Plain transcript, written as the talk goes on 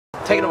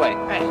Take it away.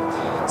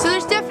 Right. So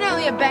there's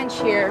definitely a bench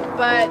here,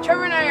 but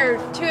Trevor and I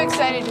are too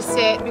excited to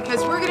sit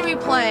because we're going to be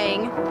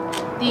playing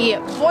the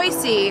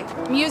Boise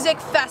Music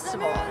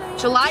Festival,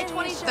 July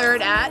 23rd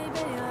at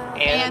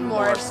Ann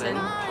Morrison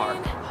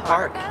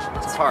Park.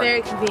 It's a park.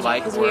 Very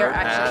convenient because we are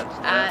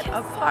actually at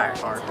a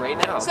park. Right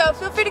now. So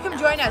feel free to come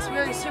join us.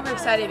 We're super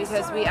excited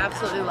because we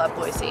absolutely love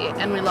Boise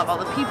and we love all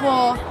the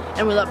people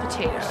and we love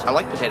potatoes. I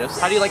like potatoes.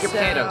 How do you like your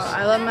potatoes?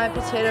 I love my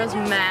potatoes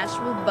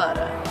mashed with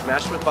butter.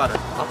 Mashed with butter.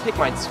 I'll take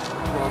mine.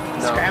 Well,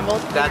 no.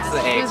 Scrambled? That's the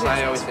eggs.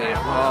 I always say.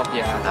 Well,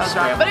 yeah. That was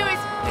wrong. But anyways,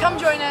 come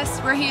join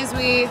us. We're He Is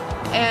We,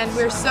 and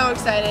we're so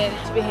excited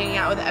to be hanging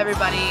out with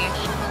everybody.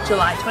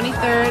 July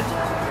 23rd,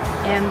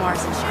 Ann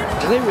Morrison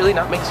Park. Do they really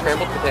not make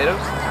scrambled potatoes?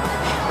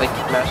 Like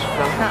mashed?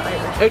 No? Not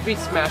lately. It would be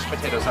smashed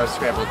potatoes. I was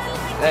scrambled.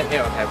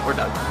 Yeah, okay, we're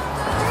done.